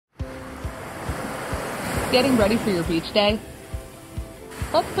Getting ready for your beach day?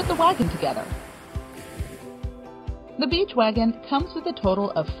 Let's put the wagon together. The beach wagon comes with a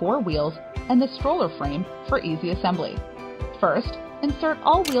total of 4 wheels and the stroller frame for easy assembly. First, insert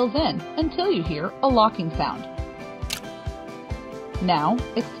all wheels in until you hear a locking sound. Now,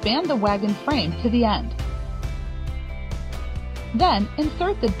 expand the wagon frame to the end. Then,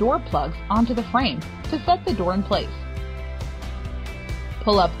 insert the door plugs onto the frame to set the door in place.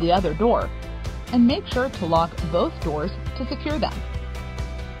 Pull up the other door and make sure to lock both doors to secure them.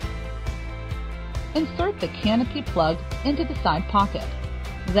 Insert the canopy plug into the side pocket.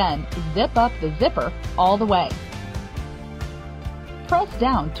 Then zip up the zipper all the way. Press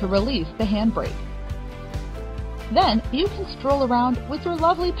down to release the handbrake. Then you can stroll around with your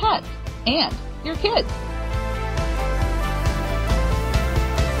lovely pets and your kids.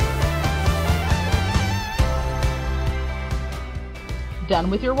 Done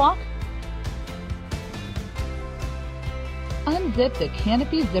with your walk? Unzip the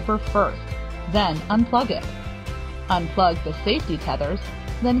canopy zipper first, then unplug it. Unplug the safety tethers,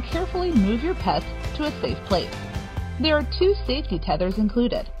 then carefully move your pets to a safe place. There are 2 safety tethers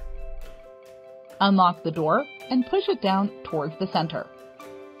included. Unlock the door and push it down towards the center.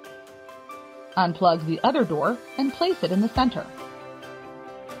 Unplug the other door and place it in the center.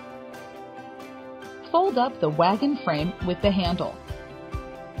 Fold up the wagon frame with the handle.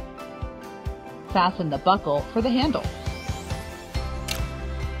 Fasten the buckle for the handle.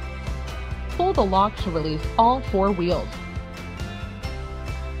 Pull the lock to release all 4 wheels.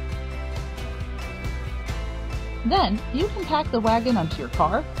 Then you can pack the wagon onto your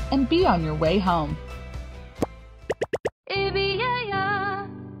car and be on your way home.